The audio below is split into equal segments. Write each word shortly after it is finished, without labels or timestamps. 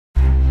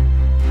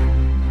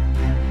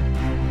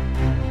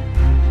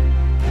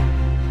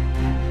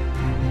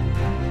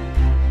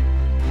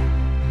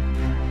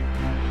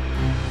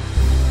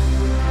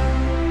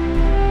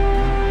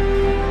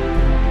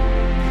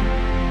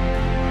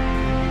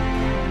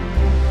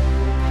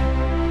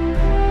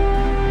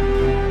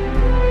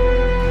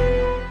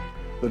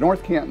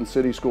North Canton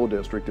City School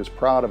District is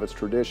proud of its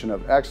tradition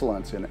of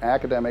excellence in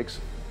academics,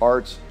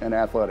 arts, and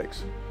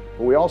athletics.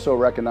 But we also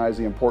recognize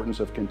the importance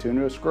of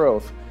continuous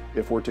growth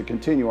if we're to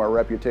continue our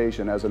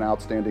reputation as an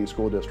outstanding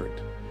school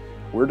district.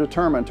 We're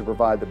determined to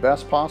provide the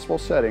best possible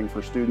setting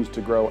for students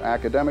to grow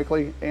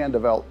academically and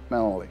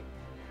developmentally.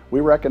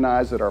 We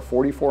recognize that our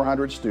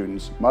 4,400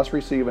 students must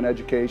receive an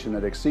education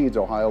that exceeds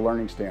Ohio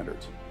learning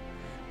standards.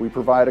 We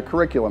provide a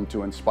curriculum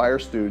to inspire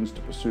students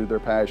to pursue their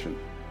passion.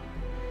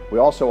 We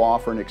also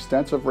offer an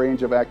extensive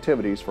range of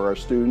activities for our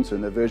students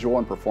in the visual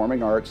and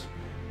performing arts,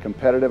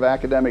 competitive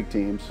academic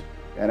teams,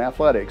 and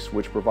athletics,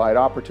 which provide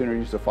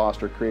opportunities to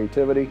foster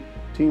creativity,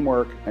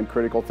 teamwork, and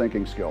critical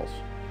thinking skills.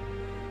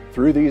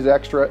 Through these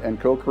extra and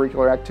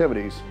co-curricular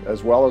activities,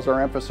 as well as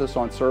our emphasis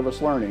on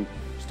service learning,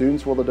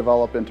 students will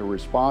develop into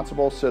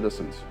responsible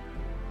citizens.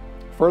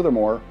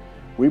 Furthermore,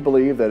 we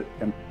believe that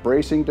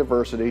embracing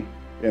diversity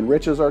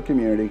enriches our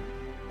community,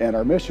 and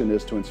our mission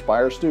is to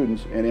inspire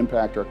students and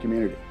impact our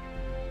community.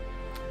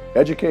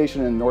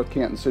 Education in North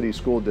Canton City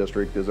School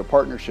District is a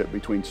partnership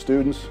between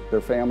students, their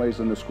families,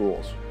 and the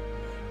schools.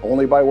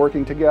 Only by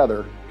working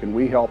together can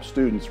we help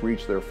students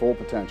reach their full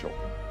potential.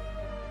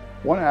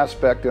 One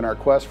aspect in our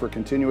quest for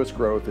continuous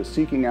growth is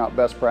seeking out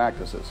best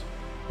practices.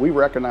 We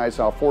recognize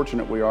how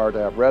fortunate we are to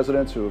have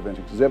residents who have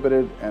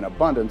exhibited an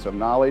abundance of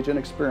knowledge and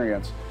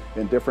experience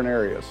in different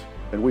areas,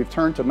 and we've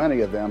turned to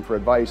many of them for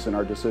advice in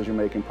our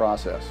decision-making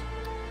process.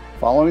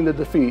 Following the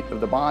defeat of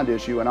the bond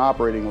issue and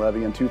operating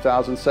levy in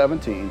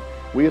 2017,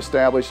 we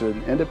established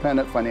an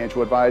independent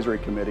financial advisory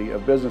committee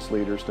of business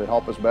leaders to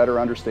help us better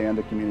understand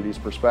the community's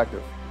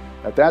perspective.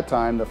 At that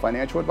time, the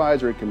Financial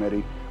Advisory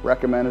Committee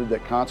recommended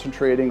that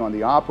concentrating on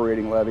the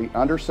operating levy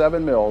under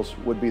 7 mills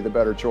would be the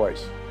better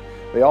choice.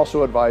 They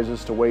also advised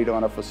us to wait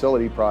on a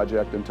facility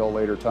project until a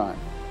later time.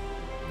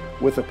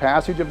 With the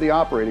passage of the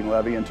operating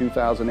levy in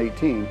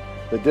 2018,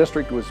 the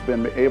district has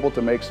been able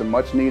to make some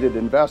much needed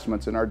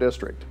investments in our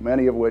district,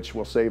 many of which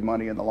will save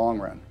money in the long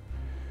run.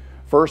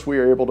 First, we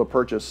were able to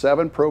purchase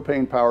 7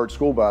 propane-powered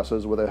school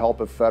buses with the help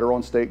of federal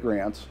and state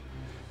grants.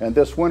 And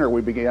this winter,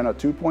 we began a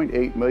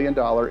 $2.8 million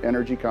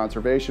energy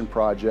conservation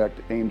project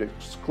aimed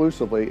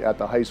exclusively at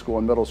the high school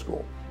and middle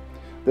school.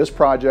 This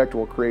project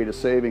will create a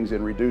savings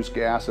in reduced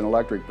gas and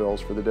electric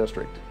bills for the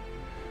district.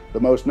 The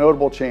most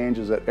notable change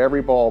is that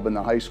every bulb in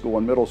the high school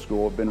and middle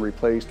school have been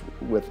replaced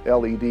with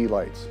LED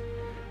lights.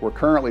 We're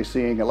currently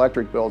seeing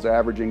electric bills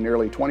averaging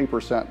nearly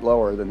 20%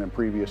 lower than in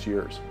previous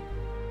years.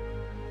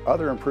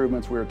 Other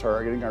improvements we are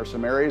targeting are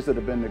some areas that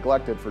have been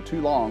neglected for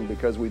too long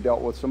because we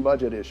dealt with some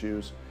budget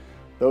issues.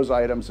 Those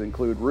items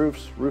include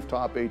roofs,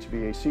 rooftop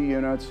HVAC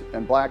units,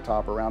 and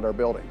blacktop around our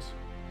buildings.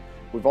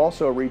 We've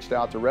also reached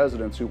out to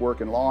residents who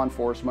work in law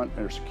enforcement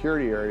or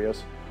security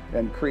areas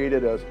and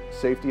created a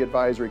safety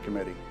advisory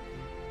committee.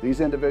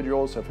 These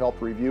individuals have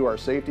helped review our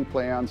safety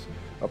plans,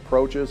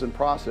 approaches, and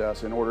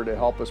process in order to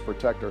help us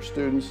protect our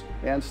students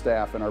and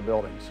staff in our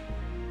buildings.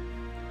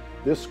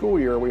 This school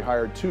year, we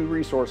hired 2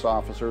 resource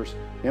officers,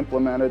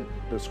 implemented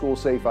the School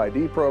Safe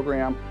ID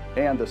program,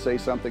 and the Say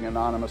Something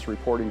Anonymous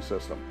reporting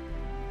system.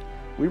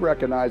 We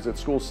recognize that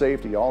school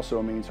safety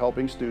also means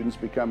helping students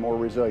become more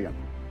resilient.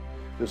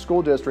 The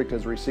school district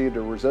has received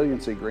a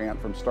resiliency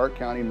grant from Stark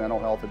County Mental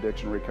Health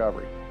Addiction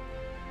Recovery.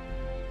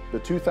 The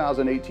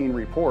 2018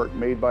 report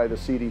made by the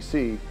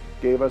CDC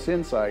gave us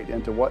insight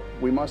into what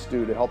we must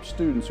do to help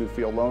students who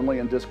feel lonely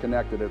and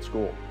disconnected at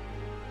school.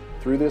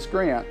 Through this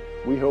grant,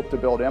 we hope to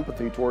build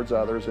empathy towards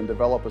others and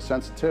develop a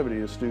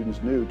sensitivity to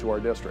students new to our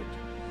district.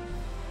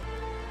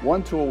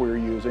 One tool we are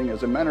using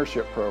is a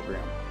mentorship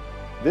program.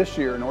 This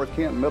year, North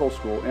Canton Middle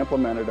School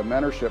implemented a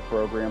mentorship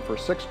program for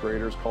 6th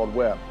graders called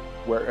WEB,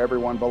 Where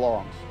Everyone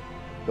Belongs.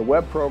 The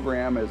WEB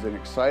program is an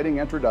exciting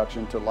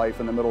introduction to life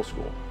in the middle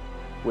school.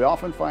 We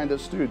often find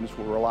that students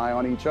will rely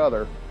on each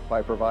other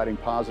by providing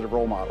positive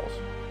role models.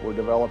 We're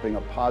developing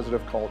a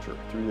positive culture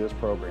through this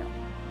program.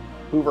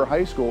 Hoover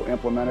High School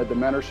implemented the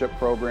mentorship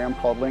program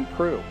called Link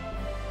Crew.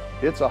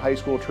 It's a high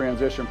school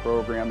transition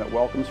program that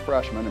welcomes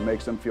freshmen and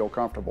makes them feel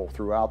comfortable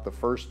throughout the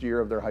first year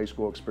of their high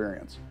school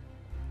experience.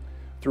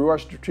 Through our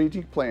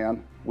strategic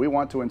plan, we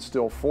want to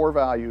instill 4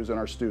 values in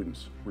our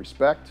students: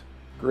 respect,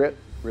 grit,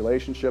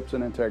 relationships,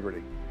 and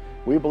integrity.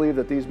 We believe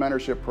that these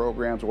mentorship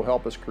programs will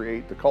help us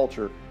create the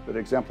culture that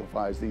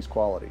exemplifies these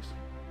qualities.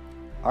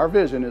 Our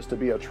vision is to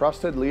be a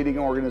trusted leading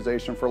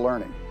organization for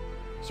learning.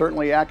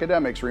 Certainly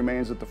academics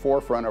remains at the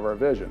forefront of our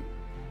vision.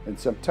 In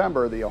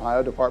September, the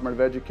Ohio Department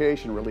of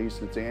Education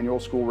released its annual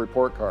school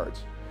report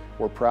cards.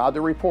 We're proud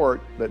to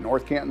report that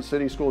North Canton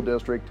City School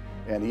District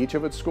and each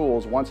of its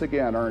schools once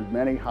again earned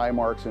many high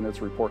marks in its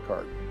report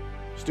card.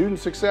 Student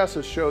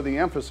successes show the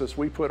emphasis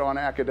we put on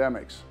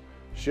academics.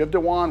 Shiv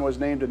Dewan was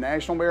named a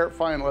National Merit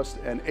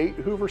Finalist and 8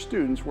 Hoover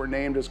students were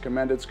named as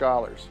Commended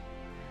Scholars.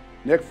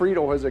 Nick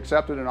Friedel has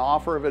accepted an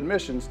offer of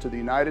admissions to the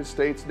United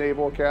States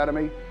Naval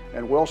Academy,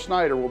 and Will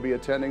Schneider will be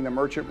attending the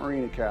Merchant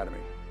Marine Academy.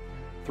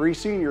 3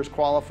 seniors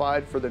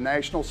qualified for the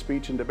National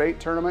Speech and Debate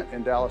Tournament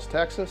in Dallas,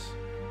 Texas.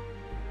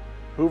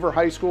 Hoover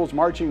High School's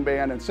Marching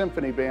Band and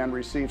Symphony Band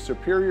received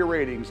superior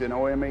ratings in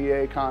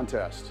OMEA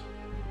contests.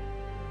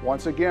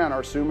 Once again,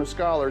 our SUMA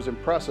scholars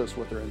impress us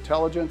with their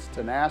intelligence,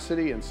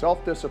 tenacity, and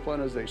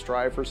self-discipline as they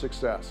strive for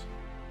success.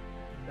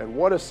 And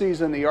what a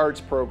season the arts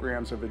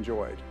programs have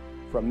enjoyed,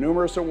 from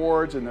numerous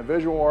awards in the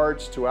visual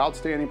arts to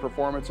outstanding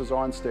performances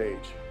on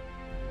stage.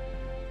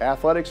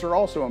 Athletics are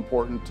also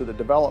important to the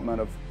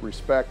development of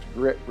respect,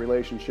 grit,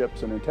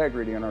 relationships, and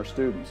integrity in our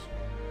students.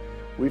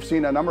 We've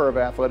seen a number of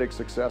athletic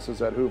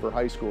successes at Hoover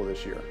High School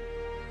this year.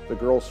 The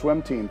girls'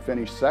 swim team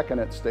finished second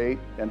at state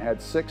and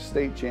had 6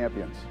 state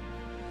champions.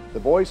 The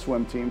boys'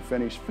 swim team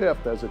finished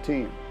 5th as a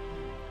team.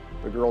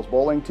 The girls'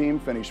 bowling team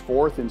finished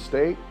 4th in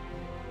state,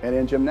 and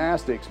in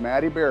gymnastics,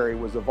 Maddie Berry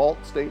was the vault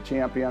state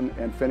champion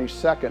and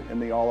finished 2nd in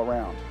the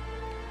all-around.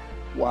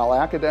 While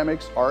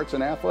academics, arts,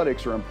 and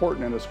athletics are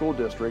important in a school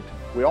district,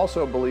 we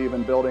also believe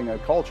in building a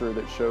culture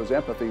that shows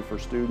empathy for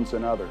students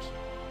and others.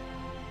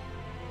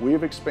 We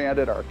have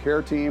expanded our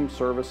care team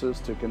services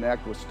to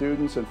connect with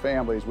students and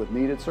families with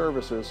needed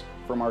services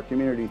from our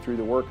community through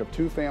the work of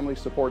 2 family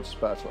support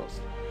specialists,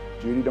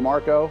 Judy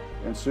DeMarco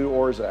and Sue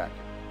Orzak.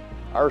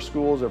 Our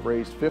schools have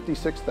raised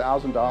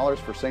 $56,000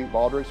 for St.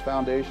 Baldrick's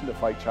Foundation to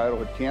fight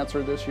childhood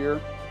cancer this year.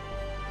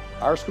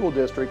 Our school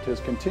district has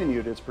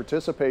continued its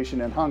participation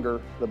in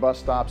Hunger, the Bus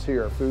Stops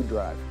Here food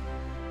drive.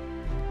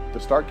 The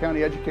Stark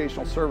County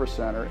Educational Service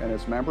Center and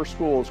its member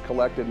schools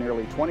collected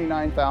nearly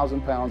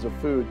 29,000 pounds of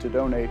food to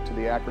donate to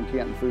the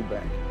Akron-Canton Food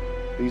Bank.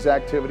 These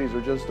activities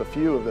are just a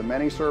few of the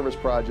many service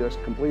projects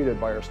completed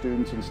by our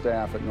students and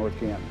staff at North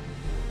Canton.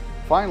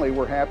 Finally,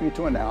 we're happy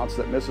to announce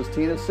that Mrs.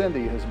 Tina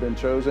Cindy has been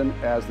chosen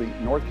as the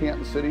North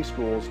Canton City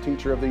Schools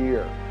Teacher of the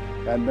Year,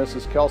 and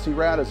Mrs. Kelsey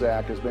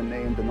Radizak has been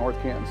named the North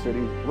Canton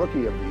City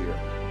Rookie of the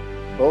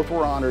Year. Both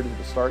were honored at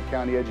the Stark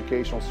County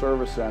Educational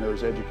Service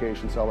Center's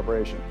Education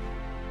Celebration.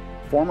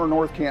 Former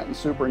North Canton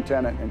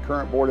Superintendent and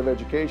current Board of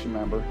Education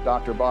member,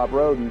 Dr. Bob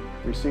Roden,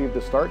 received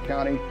the Stark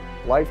County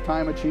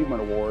Lifetime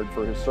Achievement Award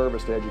for his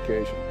service to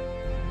education.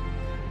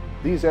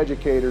 These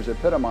educators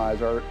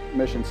epitomize our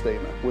mission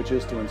statement, which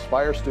is to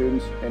inspire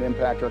students and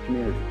impact our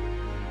community.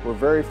 We're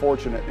very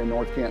fortunate in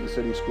North Canton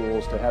City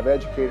Schools to have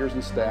educators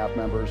and staff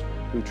members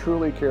who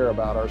truly care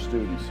about our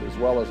students as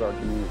well as our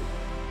community.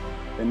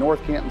 In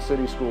North Canton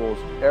City Schools,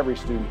 every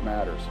student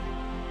matters.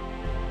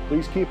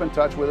 Please keep in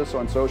touch with us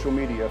on social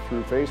media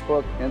through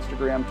Facebook,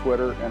 Instagram,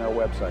 Twitter, and our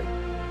website.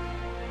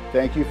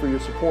 Thank you for your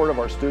support of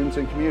our students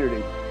and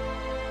community.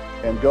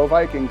 And go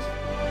Vikings!